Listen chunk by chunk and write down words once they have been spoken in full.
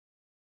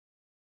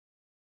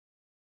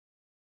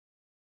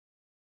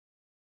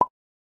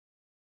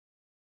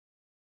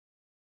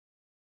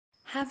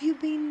Have you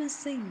been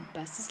missing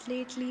buses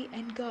lately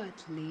and got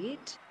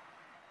late?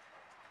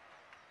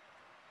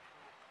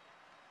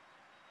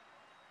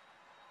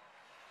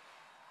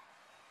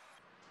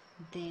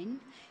 Then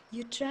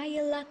you try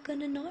your luck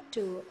on an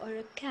auto or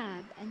a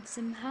cab and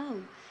somehow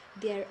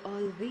they are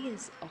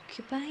always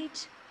occupied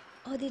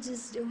or they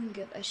just don't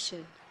give a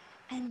shit.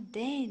 And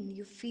then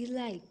you feel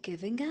like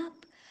giving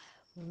up?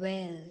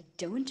 Well,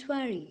 don't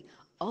worry.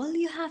 All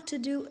you have to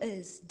do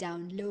is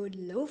download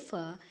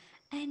Loafer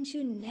and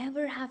you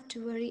never have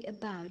to worry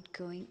about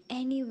going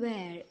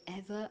anywhere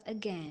ever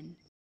again.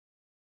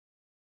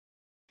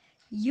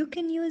 You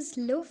can use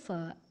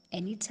Loafer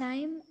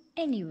anytime,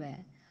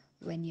 anywhere.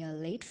 When you're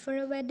late for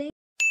a wedding,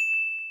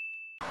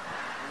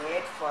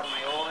 Late for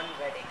my own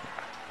wedding.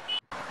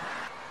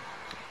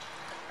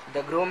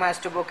 The groom has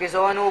to book his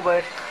own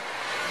Uber.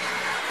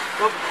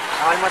 Oop,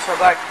 I almost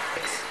forgot.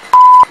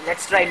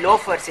 Let's try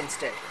loafers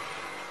instead.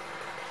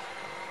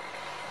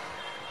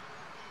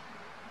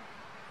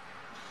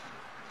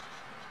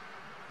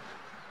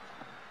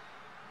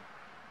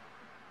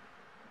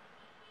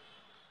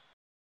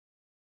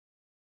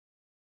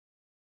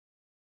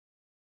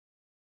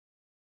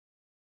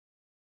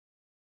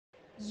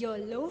 your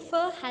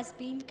loafer has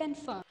been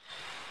confirmed.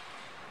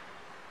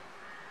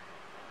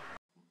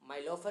 My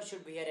loafer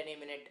should be here any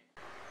minute.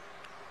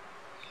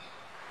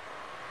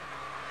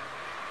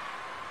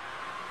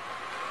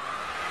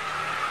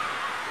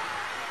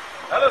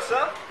 Hello,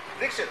 sir.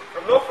 Dixit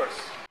from Loafers.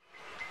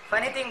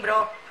 Funny thing,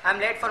 bro. I'm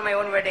late for my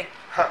own wedding.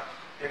 Huh.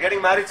 You're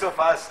getting married so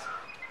fast.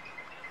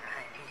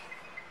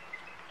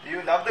 Do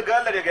you love the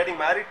girl that you're getting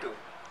married to?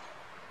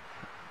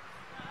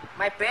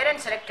 My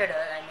parents selected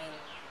her.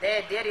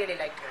 They really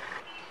liked her.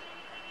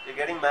 You're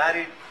getting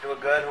married to a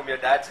girl whom your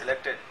dad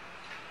selected.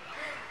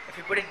 If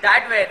you put it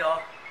that way, though.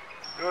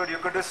 Dude, you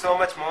could do so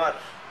much more.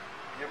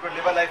 You could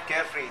live a life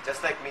carefree,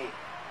 just like me.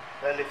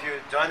 Well, if you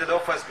join the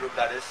Loafers group,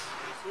 that is.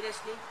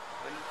 Seriously?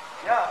 Well,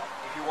 yeah,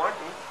 if you want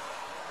to.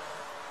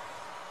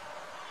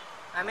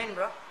 I'm in,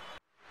 bro.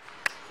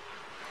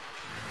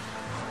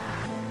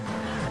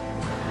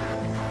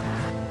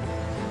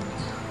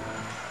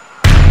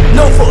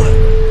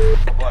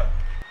 What?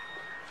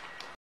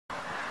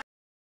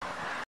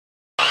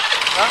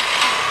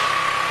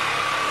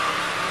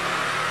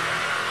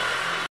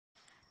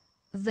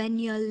 When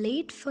you're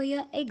late for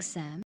your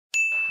exam,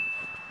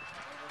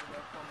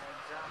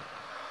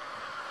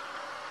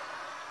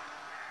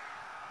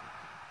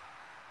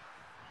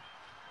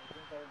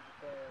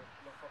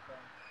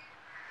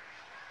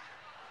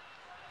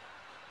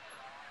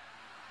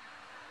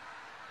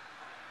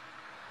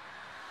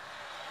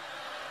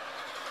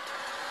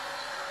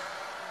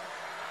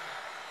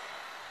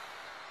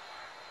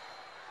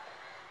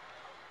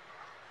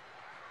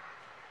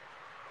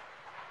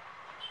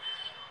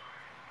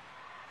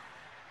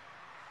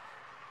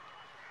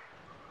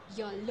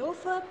 your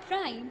loafer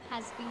prime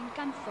has been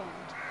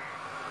confirmed.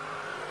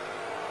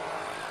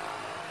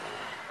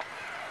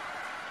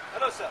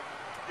 Hello, sir.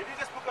 Did you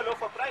just book a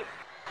Loafer Prime?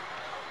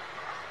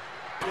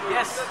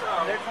 Yes,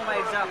 I'm late for my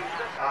exam.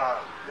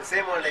 The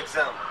same old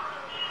exam.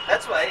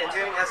 That's why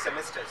engineering has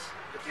semesters.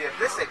 To clear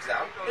this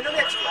exam in the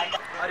next one.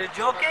 Are you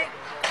joking?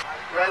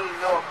 Well,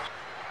 no.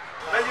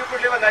 Well, you could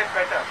live a life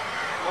better,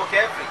 more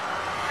carefree,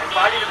 and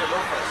party with the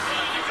Loafers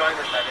if you join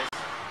us, that is.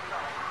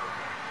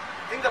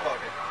 Think about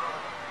it.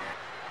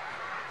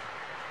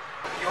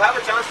 You have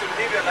a chance to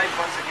live your life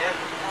once again.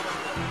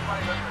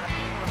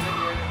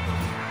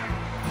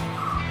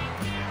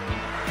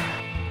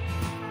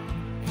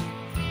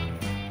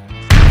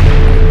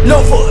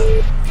 Loafer!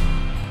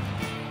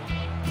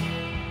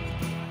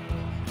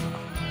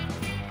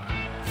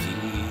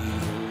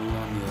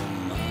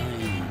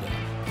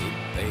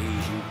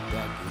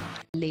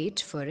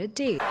 Late for a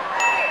date. I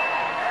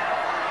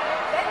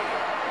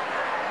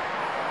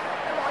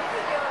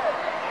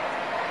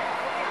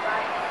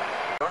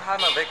don't have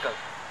my vehicle.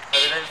 I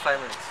will in 5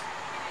 minutes.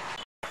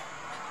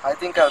 I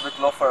think I'll book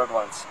Loafer at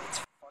once. It's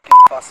fucking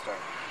faster.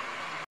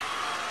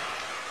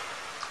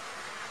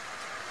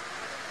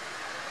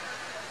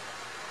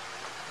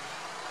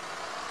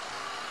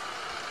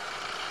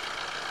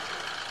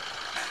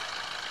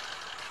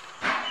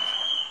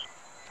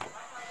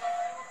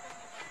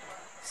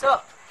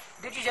 So,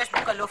 did you just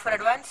book a loafer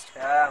advanced?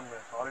 Yeah, I'm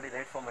already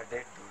late for my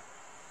date, dude.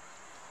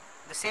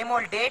 The same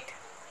old date?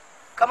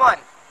 Come on.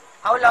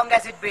 How long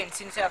has it been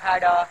since you have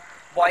had a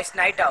boys'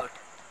 night out?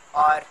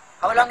 Or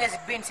how long has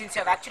it been since you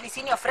have actually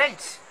seen your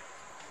friends?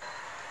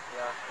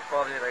 Yeah, you're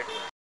probably right.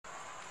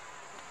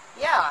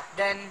 Yeah,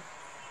 then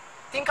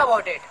think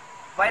about it.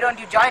 Why don't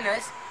you join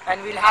us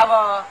and we'll have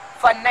a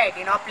fun night,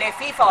 play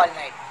FIFA all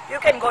night. You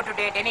can go to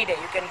date any day.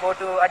 You can go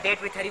to a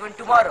date with her even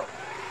tomorrow.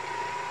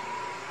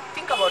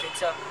 Think about it,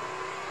 sir.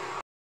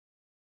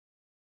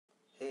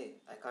 Hey,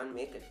 I can't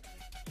make it.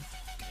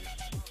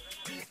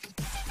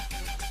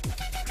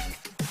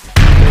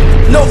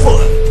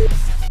 Loafer!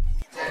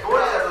 I told you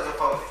that was a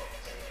foul.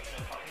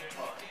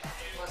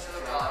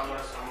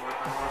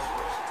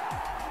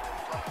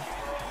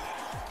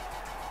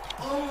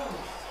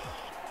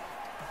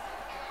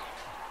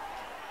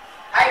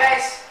 Hi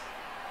guys.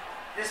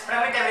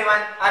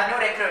 everyone, our new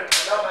recruit.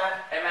 Hello, man.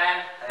 Hey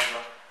man. Hey,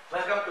 bro.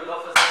 Welcome to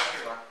Loafer's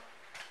History.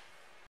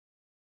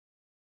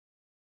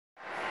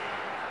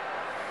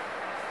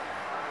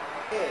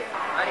 Hey.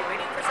 Are you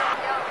waiting for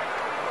something? Yeah.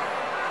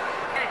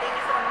 Can I take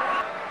you for a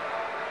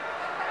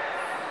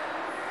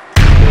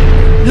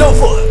movie?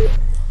 Loafer.